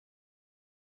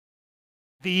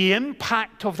The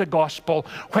impact of the gospel,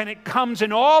 when it comes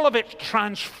in all of its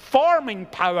transforming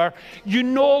power, you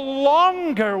no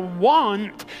longer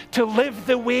want to live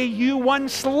the way you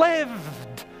once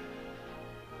lived,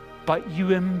 but you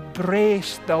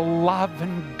embrace the love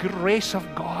and grace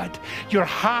of God. Your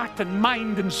heart and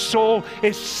mind and soul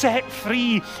is set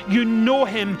free. You know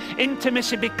Him.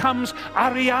 Intimacy becomes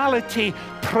a reality.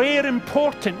 Prayer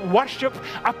important. Worship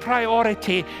a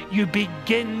priority. You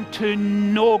begin to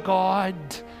know God.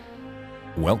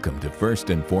 Welcome to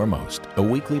First and Foremost, a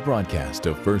weekly broadcast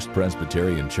of First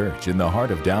Presbyterian Church in the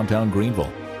heart of downtown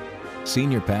Greenville.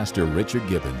 Senior Pastor Richard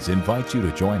Gibbons invites you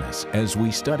to join us as we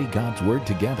study God's Word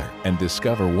together and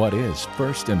discover what is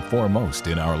first and foremost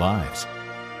in our lives.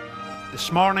 This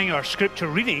morning our scripture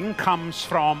reading comes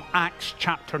from Acts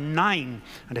chapter 9.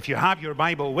 And if you have your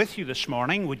Bible with you this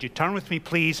morning, would you turn with me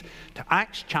please to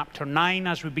Acts chapter 9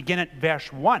 as we begin at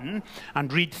verse 1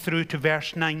 and read through to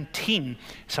verse 19.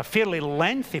 It's a fairly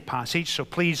lengthy passage, so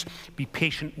please be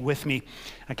patient with me.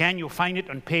 Again, you'll find it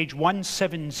on page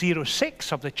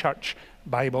 1706 of the Church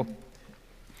Bible.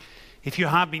 If you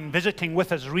have been visiting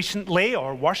with us recently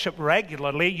or worship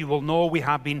regularly, you will know we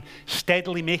have been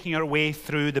steadily making our way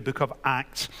through the book of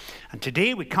Acts. And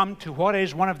today we come to what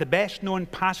is one of the best known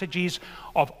passages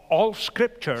of all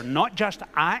Scripture, not just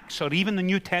Acts or even the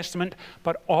New Testament,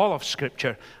 but all of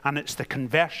Scripture, and it's the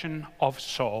conversion of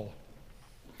Saul.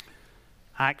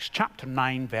 Acts chapter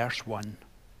 9, verse 1.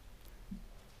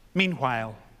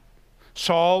 Meanwhile,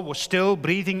 Saul was still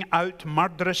breathing out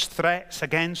murderous threats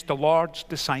against the Lord's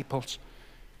disciples.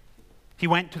 He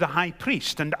went to the high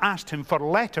priest and asked him for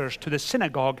letters to the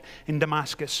synagogue in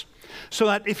Damascus, so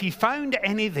that if he found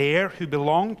any there who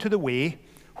belonged to the way,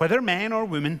 whether men or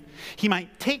women, he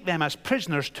might take them as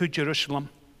prisoners to Jerusalem.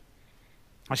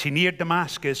 As he neared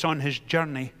Damascus on his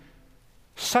journey,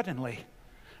 suddenly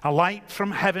a light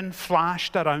from heaven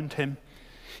flashed around him.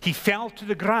 He fell to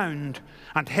the ground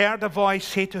and heard a voice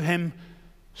say to him,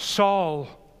 "Saul,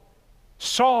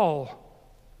 Saul,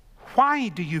 why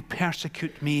do you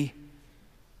persecute me?"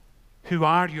 "Who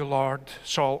are you, Lord?"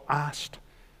 Saul asked.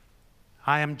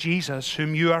 "I am Jesus,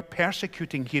 whom you are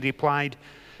persecuting," he replied.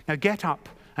 "Now get up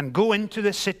and go into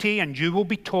the city, and you will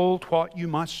be told what you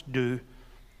must do."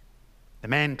 The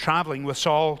men traveling with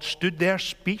Saul stood there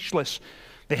speechless.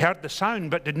 They heard the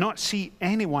sound, but did not see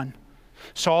anyone.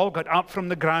 Saul got up from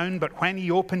the ground, but when he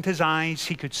opened his eyes,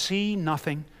 he could see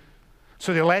nothing.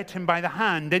 So they led him by the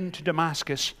hand into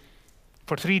Damascus.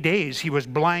 For 3 days he was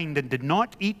blind and did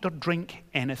not eat or drink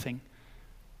anything.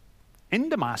 In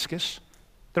Damascus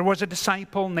there was a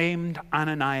disciple named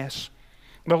Ananias.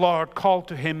 The Lord called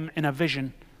to him in a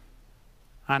vision,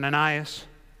 "Ananias."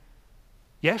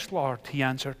 "Yes, Lord," he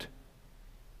answered.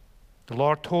 The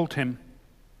Lord told him,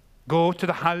 "Go to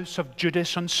the house of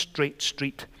Judas on Straight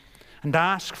Street and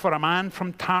ask for a man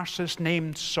from Tarsus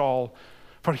named Saul,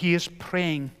 for he is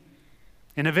praying.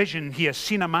 In a vision he has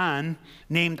seen a man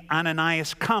named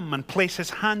Ananias come and place his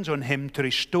hands on him to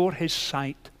restore his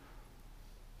sight."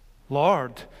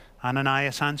 "Lord,"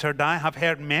 Ananias answered, "I have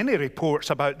heard many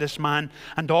reports about this man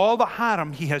and all the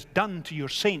harm he has done to your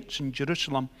saints in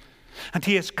Jerusalem. And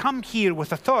he has come here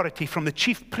with authority from the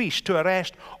chief priest to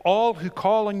arrest all who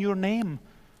call on your name."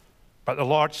 But the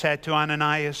Lord said to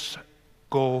Ananias,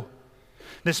 "Go.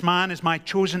 This man is my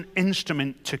chosen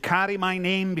instrument to carry my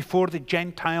name before the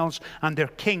Gentiles and their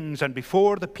kings and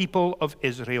before the people of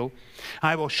Israel.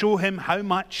 I will show him how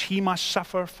much he must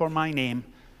suffer for my name."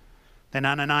 Then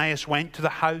Ananias went to the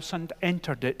house and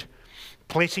entered it.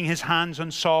 Placing his hands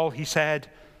on Saul, he said,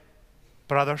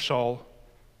 "Brother Saul,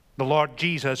 the Lord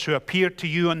Jesus, who appeared to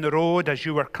you on the road as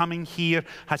you were coming here,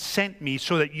 has sent me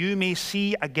so that you may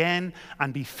see again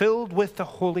and be filled with the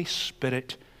Holy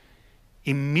Spirit."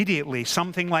 Immediately,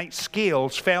 something like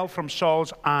scales fell from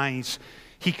Saul's eyes.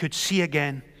 He could see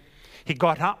again. He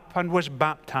got up and was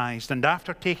baptized, and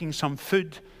after taking some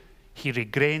food, he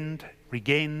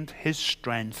regained his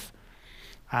strength.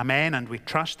 Amen, and we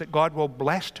trust that God will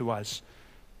bless to us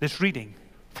this reading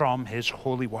from His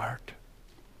holy word.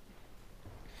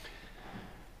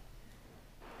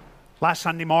 Last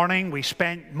Sunday morning, we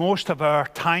spent most of our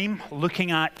time looking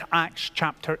at Acts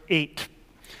chapter 8.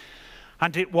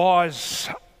 And it was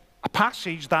a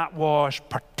passage that was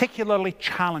particularly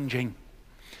challenging.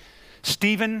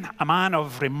 Stephen, a man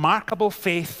of remarkable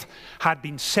faith, had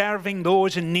been serving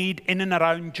those in need in and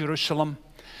around Jerusalem.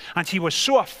 And he was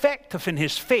so effective in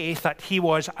his faith that he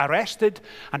was arrested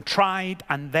and tried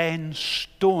and then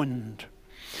stoned.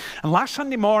 And last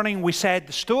Sunday morning we said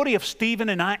the story of Stephen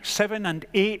in Acts 7 and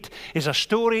 8 is a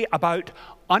story about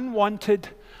unwanted,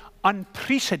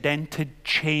 unprecedented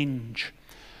change.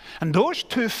 And those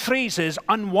two phrases,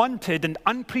 unwanted and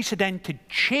unprecedented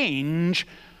change,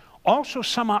 also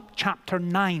sum up chapter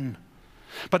 9.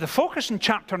 But the focus in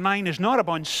chapter 9 is not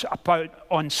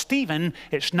on Stephen,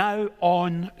 it's now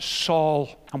on Saul.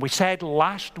 And we said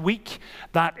last week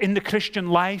that in the Christian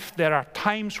life there are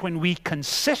times when we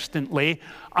consistently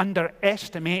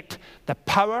underestimate the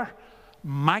power,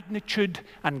 magnitude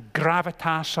and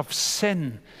gravitas of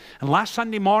sin. And last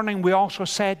Sunday morning we also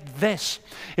said this: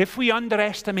 if we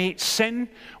underestimate sin,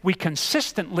 we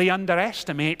consistently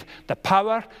underestimate the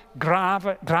power,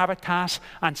 gravitas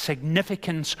and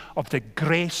significance of the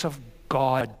grace of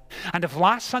God. And if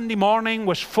last Sunday morning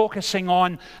was focusing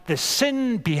on the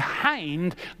sin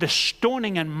behind the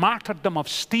stoning and martyrdom of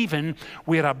Stephen,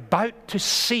 we're about to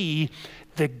see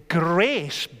the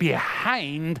grace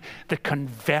behind the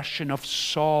conversion of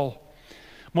Saul.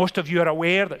 Most of you are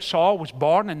aware that Saul was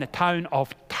born in the town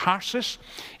of Tarsus.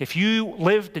 If you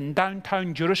lived in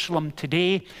downtown Jerusalem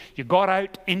today, you got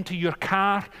out into your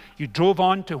car, you drove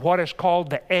on to what is called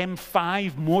the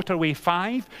M5, Motorway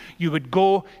 5, you would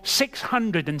go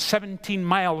 617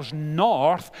 miles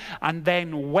north and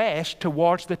then west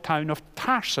towards the town of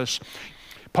Tarsus.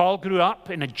 Paul grew up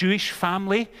in a Jewish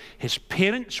family. His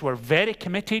parents were very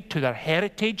committed to their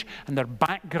heritage and their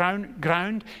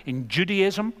background in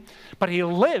Judaism. But he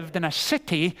lived in a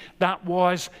city that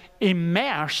was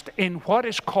immersed in what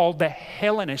is called the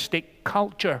Hellenistic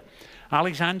culture.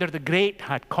 Alexander the Great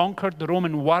had conquered the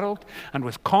Roman world, and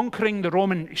with conquering the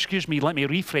Roman, let me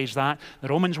rephrase that. The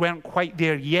Romans weren't quite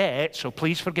there yet, so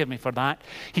please forgive me for that.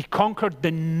 He conquered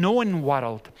the known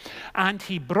world, and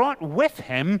he brought with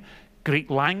him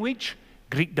Greek language,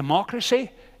 Greek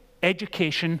democracy,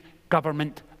 education,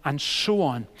 government, and so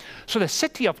on. So the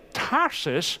city of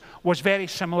Tarsus was very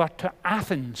similar to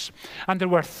Athens. And there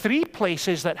were three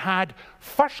places that had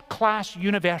first-class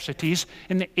universities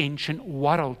in the ancient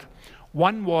world.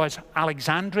 One was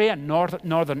Alexandria in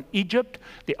northern Egypt,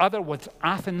 the other was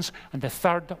Athens, and the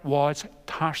third was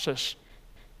Tarsus.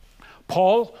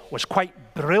 Paul was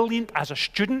quite brilliant as a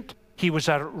student. He was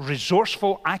a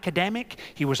resourceful academic.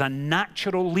 He was a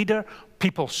natural leader.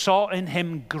 People saw in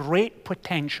him great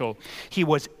potential. He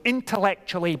was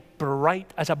intellectually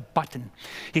bright as a button.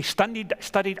 He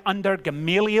studied under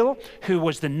Gamaliel, who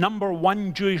was the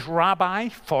 #1 Jewish rabbi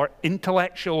for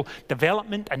intellectual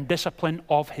development and discipline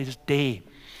of his day.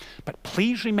 But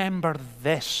please remember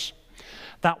this,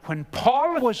 that when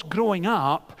Paul was growing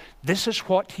up, this is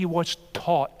what he was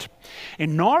taught.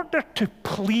 In order to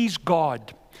please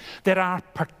God, there are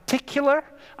particular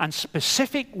and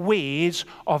specific ways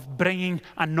of bringing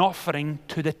an offering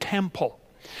to the temple.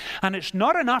 And it's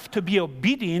not enough to be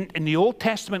obedient in the Old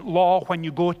Testament law when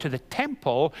you go to the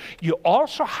temple. You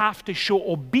also have to show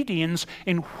obedience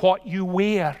in what you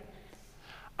wear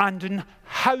and in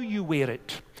how you wear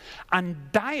it.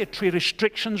 And dietary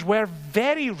restrictions were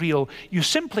very real. You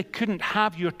simply couldn't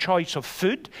have your choice of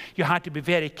food. You had to be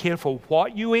very careful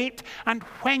what you ate and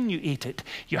when you ate it.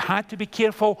 You had to be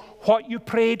careful what you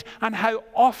prayed and how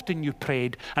often you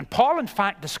prayed. And Paul, in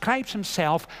fact, describes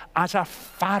himself as a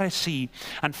Pharisee.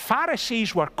 And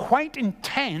Pharisees were quite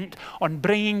intent on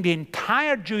bringing the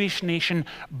entire Jewish nation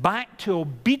back to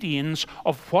obedience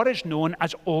of what is known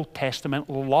as Old Testament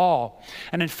law.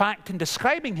 And in fact, in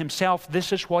describing himself,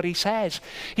 this is what he says.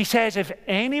 He says, if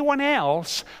anyone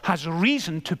else has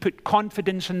reason to put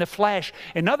confidence in the flesh,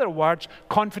 in other words,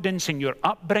 confidence in your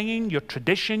upbringing, your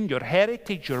tradition, your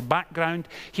heritage, your background,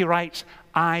 he writes,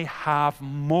 I have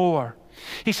more.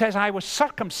 He says, I was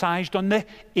circumcised on the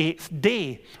 8th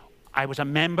day. I was a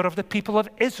member of the people of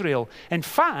Israel, in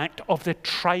fact, of the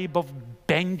tribe of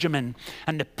Benjamin.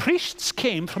 And the priests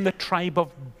came from the tribe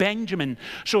of Benjamin.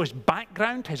 So his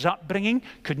background, his upbringing,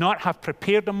 could not have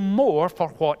prepared him more for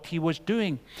what he was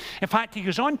doing. In fact, he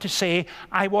goes on to say,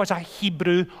 I was a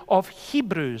Hebrew of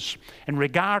Hebrews. In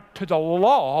regard to the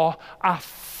law, a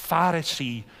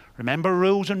Pharisee. Remember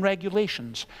rules and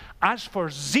regulations. As for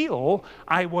zeal,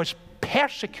 I was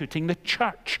persecuting the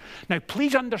church. Now,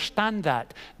 please understand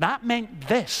that. That meant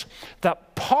this,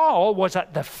 that Paul was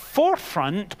at the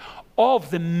forefront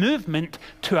of the movement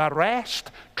to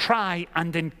arrest, try,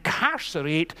 and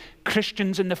incarcerate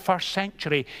Christians in the first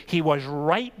century. He was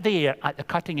right there at the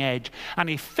cutting edge. And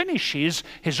he finishes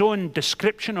his own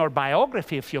description or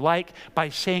biography, if you like, by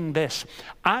saying this,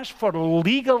 as for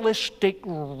legalistic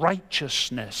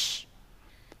righteousness,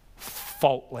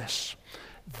 faultless.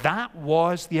 That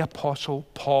was the Apostle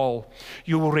Paul.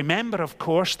 You will remember, of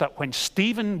course, that when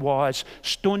Stephen was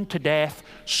stoned to death,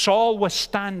 Saul was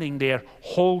standing there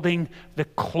holding the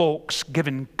cloaks,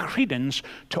 giving credence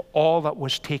to all that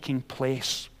was taking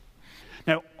place.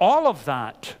 Now, all of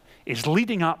that is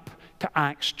leading up to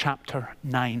Acts chapter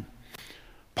 9.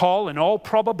 Paul, in all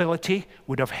probability,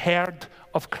 would have heard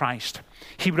of Christ.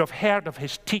 He would have heard of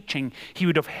his teaching. He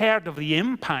would have heard of the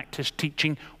impact his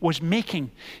teaching was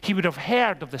making. He would have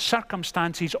heard of the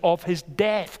circumstances of his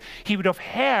death. He would have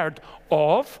heard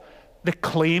of the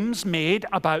claims made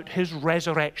about his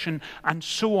resurrection and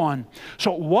so on.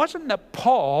 So it wasn't that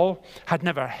Paul had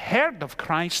never heard of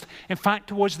Christ. In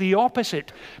fact, it was the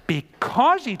opposite.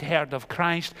 Because he'd heard of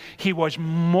Christ, he was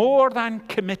more than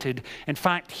committed. In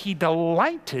fact, he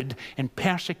delighted in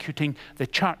persecuting the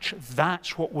church.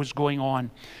 That's what was going on.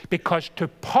 Because to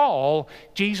Paul,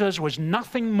 Jesus was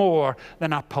nothing more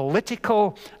than a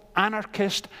political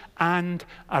anarchist and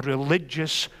a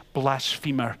religious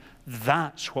blasphemer.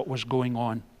 That's what was going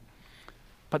on.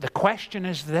 But the question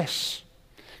is this.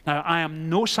 Now, I am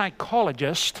no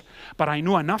psychologist, but I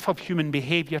know enough of human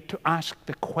behavior to ask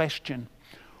the question.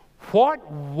 What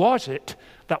was it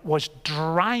that was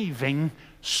driving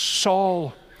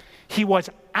Saul? He was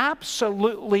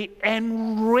absolutely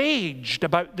enraged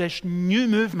about this new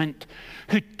movement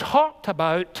who talked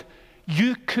about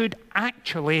you could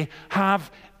actually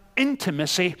have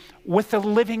intimacy with the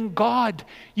living God.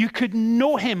 You could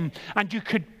know him and you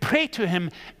could pray to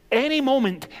him any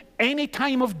moment, any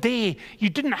time of day. You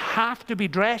didn't have to be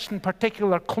dressed in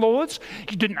particular clothes.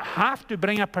 You didn't have to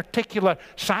bring a particular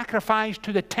sacrifice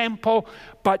to the temple,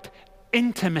 but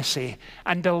intimacy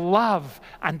and the love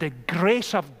and the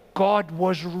grace of God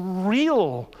was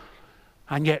real.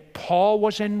 And yet Paul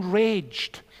was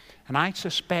enraged. And I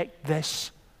suspect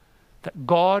this, that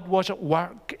God was at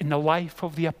work in the life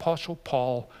of the Apostle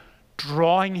Paul,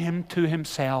 drawing him to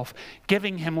himself,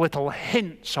 giving him little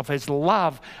hints of his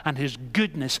love and his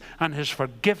goodness and his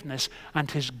forgiveness and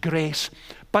his grace.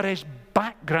 But his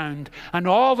background and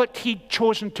all that he'd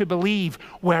chosen to believe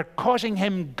were causing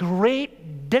him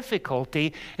great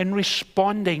difficulty in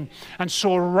responding. And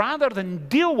so rather than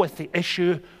deal with the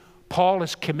issue, Paul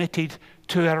is committed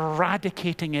to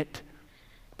eradicating it.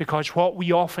 Because what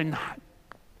we often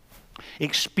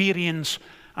experience,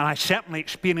 and I certainly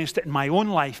experienced it in my own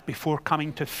life before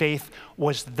coming to faith,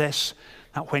 was this,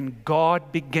 that when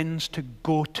God begins to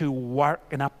go to work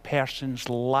in a person's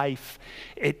life,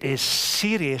 it is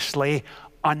seriously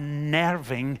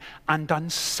unnerving and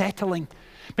unsettling.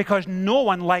 Because no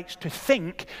one likes to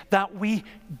think that we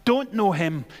don't know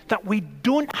him, that we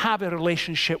don't have a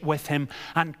relationship with him.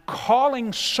 And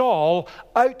calling Saul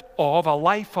out of a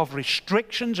life of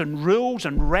restrictions and rules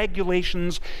and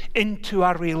regulations into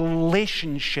a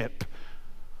relationship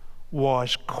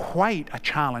was quite a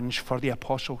challenge for the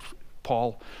Apostle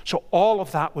Paul. So all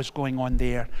of that was going on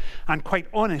there. And quite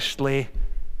honestly,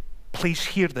 please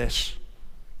hear this.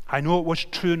 I know it was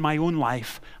true in my own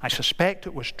life. I suspect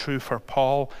it was true for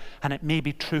Paul, and it may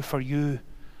be true for you,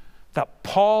 that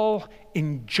Paul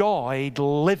enjoyed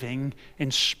living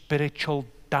in spiritual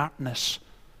darkness.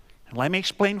 And let me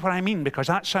explain what I mean, because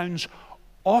that sounds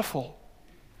awful.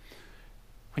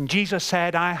 When Jesus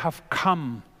said, I have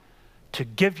come to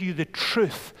give you the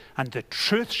truth, and the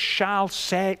truth shall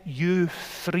set you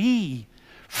free.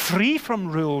 Free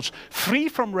from rules, free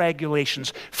from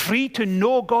regulations, free to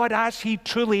know God as he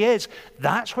truly is.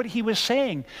 That's what he was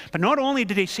saying. But not only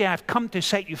did he say, I've come to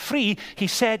set you free, he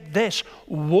said this,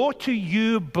 woe to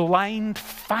you, blind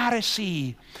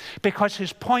Pharisee. Because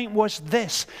his point was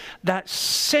this, that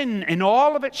sin in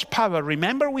all of its power,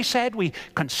 remember we said we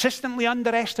consistently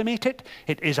underestimate it.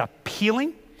 It is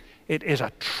appealing, it is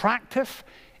attractive,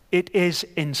 it is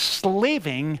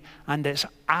enslaving, and it's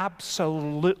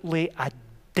absolutely addictive.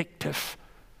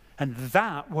 And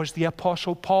that was the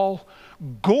Apostle Paul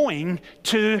going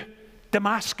to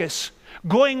Damascus,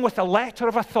 going with a letter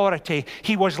of authority.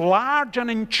 He was large and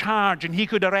in charge, and he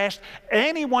could arrest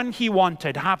anyone he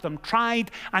wanted, have them tried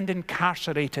and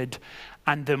incarcerated.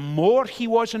 And the more he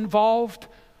was involved,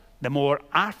 the more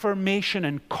affirmation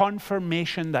and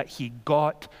confirmation that he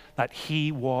got that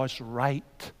he was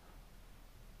right.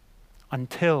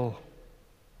 Until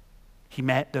he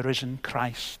met the risen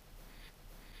Christ.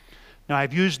 Now,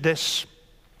 I've used this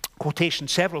quotation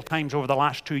several times over the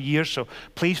last 2 years, so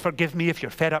please forgive me if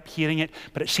you're fed up hearing it,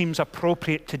 but it seems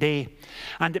appropriate today.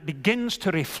 And it begins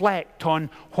to reflect on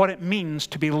what it means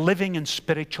to be living in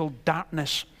spiritual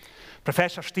darkness.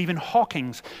 Professor Stephen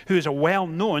Hawking, who is a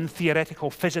well-known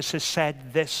theoretical physicist,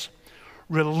 said this,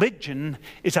 religion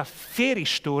is a fairy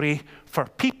story for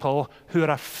people who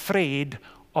are afraid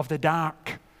of the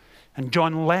dark. And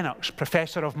John Lennox,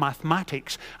 professor of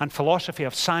mathematics and philosophy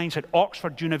of science at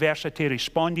Oxford University,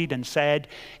 responded and said,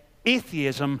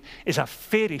 atheism is a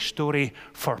fairy story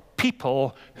for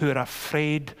people who are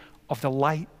afraid of the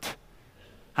light.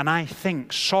 And I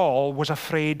think Saul was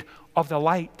afraid of the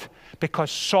light.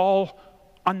 because Saul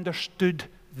understood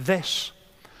this,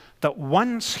 that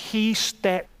once he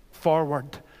stepped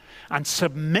forward and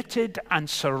submitted and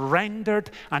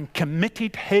surrendered and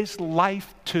committed his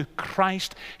life to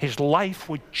Christ, his life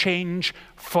would change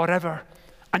forever.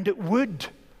 And it would.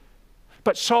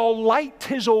 But Saul liked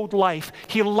his old life.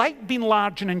 He liked being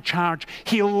large and in charge.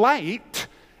 He liked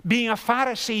being a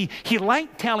Pharisee. He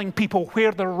liked telling people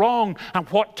where they're wrong and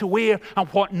what to wear and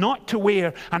what not to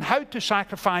wear and how to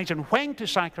sacrifice and when to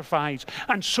sacrifice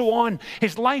and so on.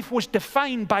 His life was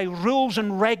defined by rules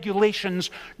and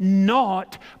regulations,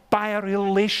 not by a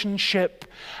relationship.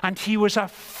 And he was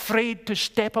afraid to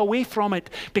step away from it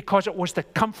because it was the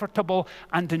comfortable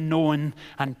and the known.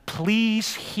 And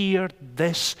please hear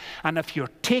this. And if you're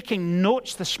taking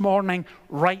notes this morning,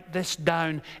 write this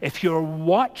down. If you're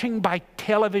watching by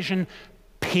television,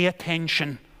 pay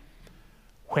attention.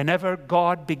 Whenever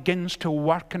God begins to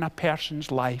work in a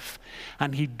person's life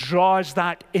and he draws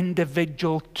that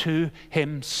individual to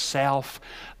himself,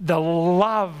 the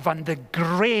love and the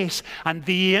grace and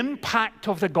the impact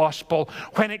of the gospel,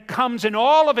 when it comes in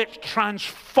all of its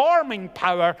transforming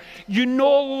power, you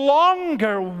no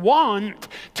longer want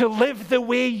to live the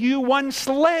way you once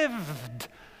lived,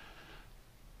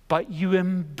 but you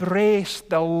embrace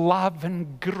the love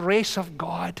and grace of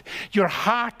God. Your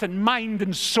heart and mind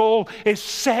and soul is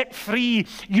set free.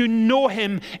 You know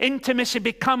him. Intimacy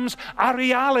becomes a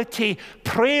reality.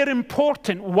 Prayer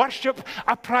important. Worship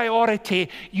a priority.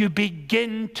 You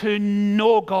begin to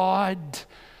know God.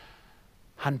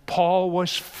 And Paul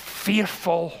was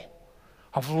fearful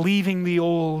of leaving the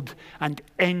old and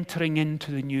entering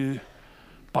into the new.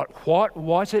 But what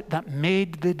was it that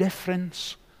made the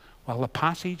difference? Well, the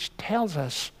passage tells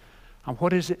us. And what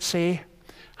does it say?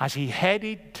 As he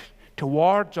headed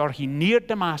towards, or he neared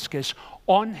Damascus,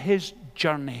 on his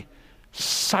journey,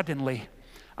 suddenly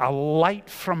a light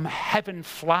from heaven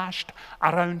flashed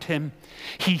around him.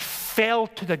 He fell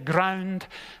to the ground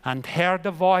and heard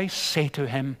a voice say to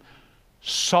him,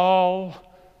 Saul,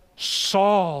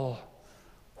 Saul,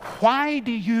 why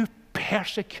do you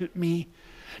persecute me?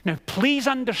 Now, please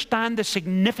understand the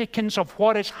significance of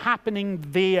what is happening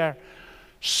there.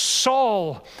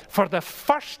 Saul, for the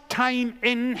first time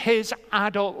in his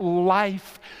adult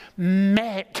life,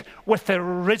 met with the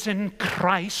risen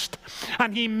Christ.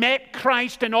 And he met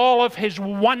Christ in all of his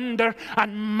wonder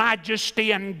and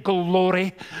majesty and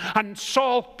glory. And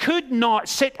Saul could not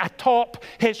sit atop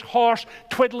his horse,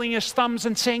 twiddling his thumbs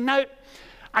and saying, now,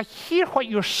 I hear what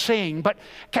you're saying, but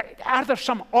are there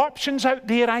some options out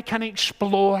there I can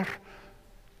explore?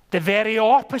 The very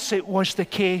opposite was the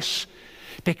case,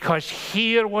 because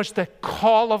here was the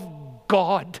call of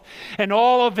God in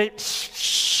all of its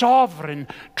sovereign,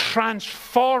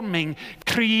 transforming,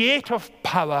 creative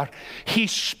power. He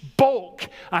spoke,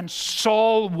 and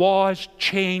Saul was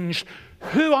changed.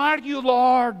 Who are you,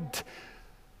 Lord?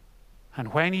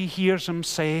 And when he hears him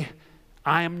say,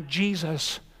 I am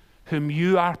Jesus, whom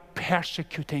you are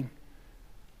persecuting,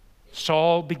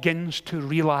 Saul begins to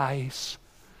realize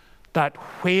that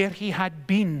where he had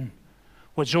been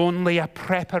was only a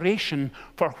preparation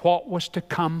for what was to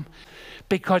come,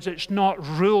 because it's not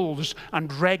rules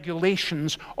and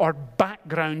regulations or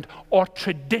background or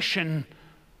tradition.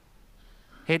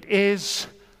 It is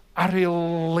a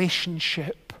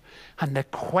relationship. And the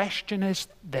question is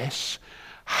this: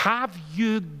 have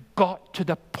you got to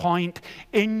the point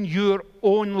in your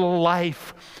own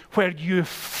life where you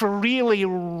freely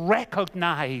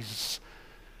recognize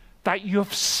that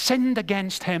you've sinned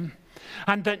against him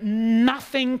and that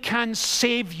nothing can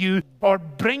save you or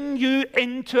bring you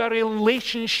into a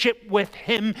relationship with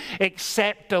him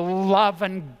except the love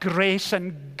and grace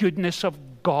and goodness of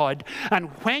God? And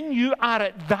when you are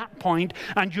at that point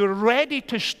and you're ready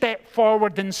to step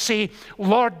forward and say,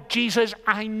 Lord Jesus,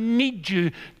 I need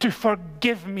you to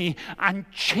forgive me and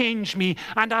change me,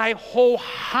 and I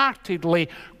wholeheartedly,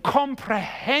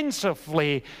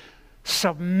 comprehensively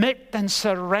submit and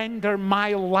surrender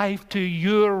my life to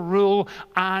your rule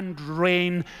and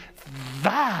reign,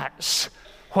 that's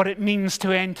what it means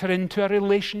to enter into a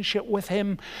relationship with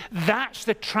him. That's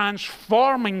the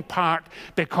transforming part,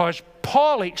 because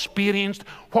Paul experienced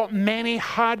what many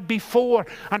had before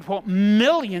and what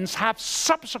millions have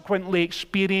subsequently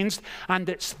experienced, and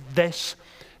it's this: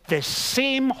 the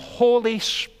same Holy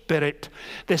Spirit,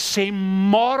 the same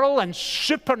moral and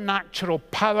supernatural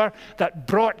power that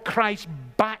brought Christ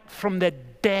back from the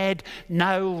dead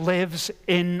now lives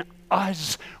in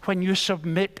us when you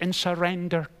submit and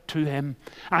surrender to him.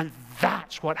 And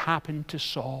that's what happened to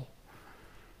Saul.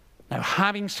 Now,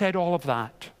 having said all of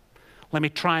that, let me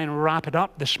try and wrap it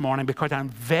up this morning, because I'm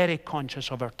very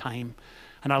conscious of our time.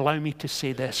 And allow me to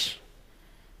say this.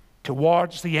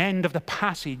 Towards the end of the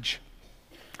passage,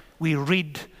 we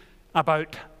read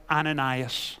about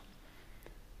Ananias.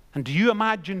 And do you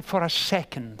imagine for a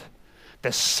second,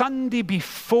 the Sunday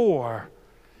before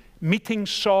meeting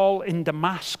Saul in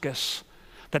Damascus,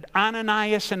 that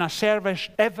Ananias in a service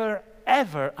ever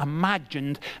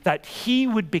imagined that he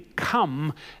would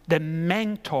become the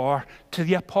mentor to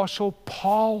the Apostle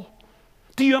Paul?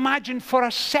 Do you imagine for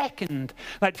a second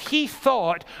that he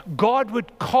thought God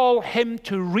would call him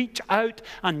to reach out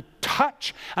and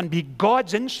touch and be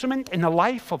God's instrument in the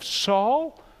life of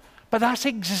Saul? But that's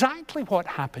exactly what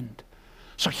happened.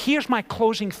 So here's my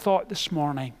closing thought this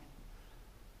morning.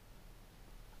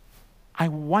 I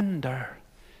wonder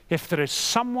if there is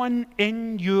someone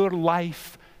in your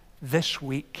life this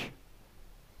week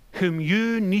whom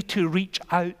you need to reach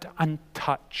out and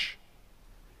touch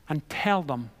and tell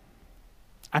them,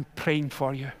 I'm praying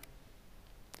for you.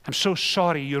 I'm so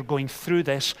sorry you're going through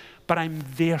this, but I'm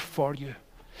there for you.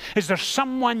 Is there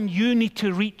someone you need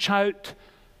to reach out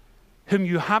whom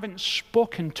you haven't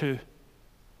spoken to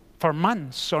for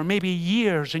months or maybe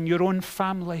years in your own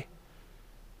family?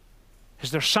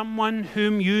 Is there someone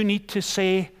whom you need to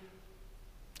say,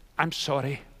 I'm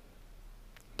sorry,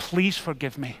 please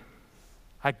forgive me,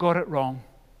 I got it wrong,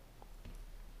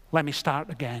 let me start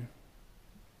again?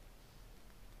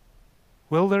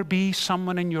 Will there be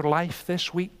someone in your life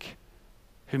this week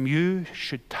whom you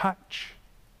should touch?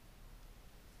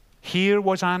 Here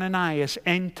was Ananias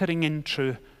entering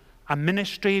into a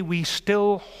ministry we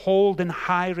still hold in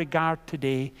high regard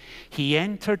today. He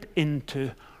entered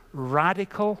into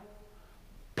radical,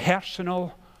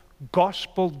 personal,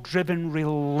 gospel-driven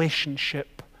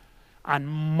relationship and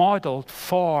modeled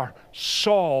for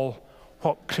Saul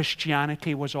what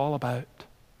Christianity was all about.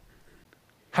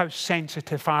 How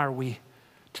sensitive are we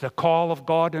to the call of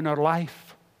God in our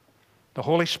life? The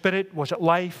Holy Spirit was at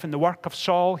life in the work of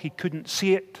Saul. He couldn't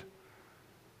see it.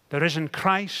 The risen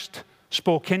Christ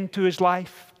spoke into his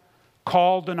life,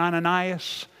 called on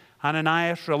Ananias.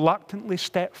 Ananias reluctantly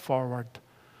stepped forward.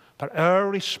 But our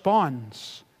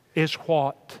response is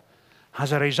what?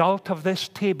 As a result of this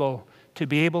table, to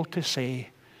be able to say,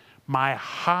 my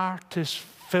heart is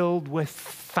filled with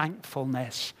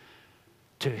thankfulness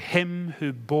to him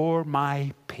who bore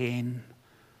my pain.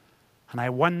 And I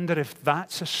wonder if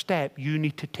that's a step you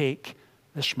need to take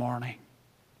this morning.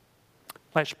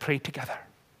 Let's pray together.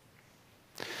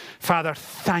 Father,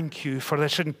 thank you for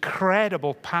this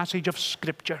incredible passage of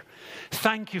Scripture.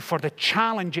 Thank you for the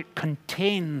challenge it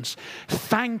contains.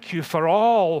 Thank you for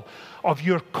all of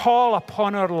your call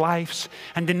upon our lives.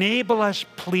 And enable us,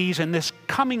 please, in this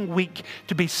coming week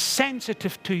to be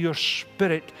sensitive to your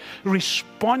Spirit,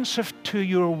 responsive to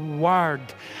your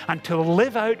word, and to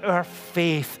live out our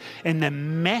faith in the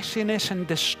messiness and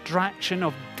distraction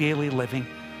of daily living.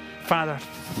 Father,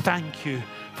 thank you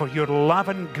for your love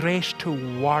and grace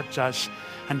towards us,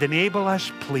 and enable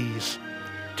us, please,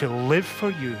 to live for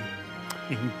you.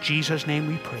 In Jesus' name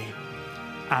we pray.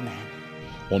 Amen.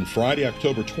 On Friday,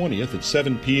 October 20th at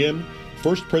 7 p.m.,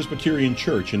 First Presbyterian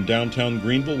Church in downtown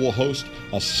Greenville will host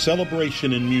a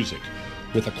celebration in music.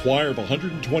 With a choir of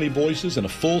 120 voices and a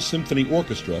full symphony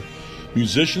orchestra,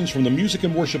 musicians from the Music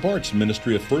and Worship Arts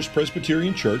Ministry of First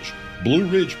Presbyterian Church, Blue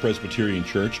Ridge Presbyterian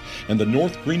Church, and the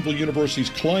North Greenville University's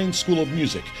Klein School of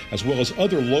Music, as well as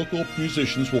other local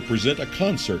musicians, will present a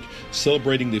concert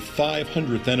celebrating the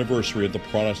 500th anniversary of the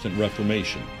Protestant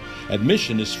Reformation.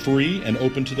 Admission is free and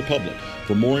open to the public.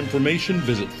 For more information,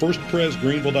 visit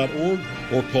firstpresgreenville.org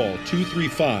or call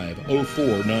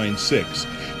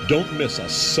 235-0496. Don't miss a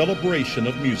celebration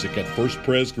of music at First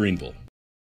Pres Greenville.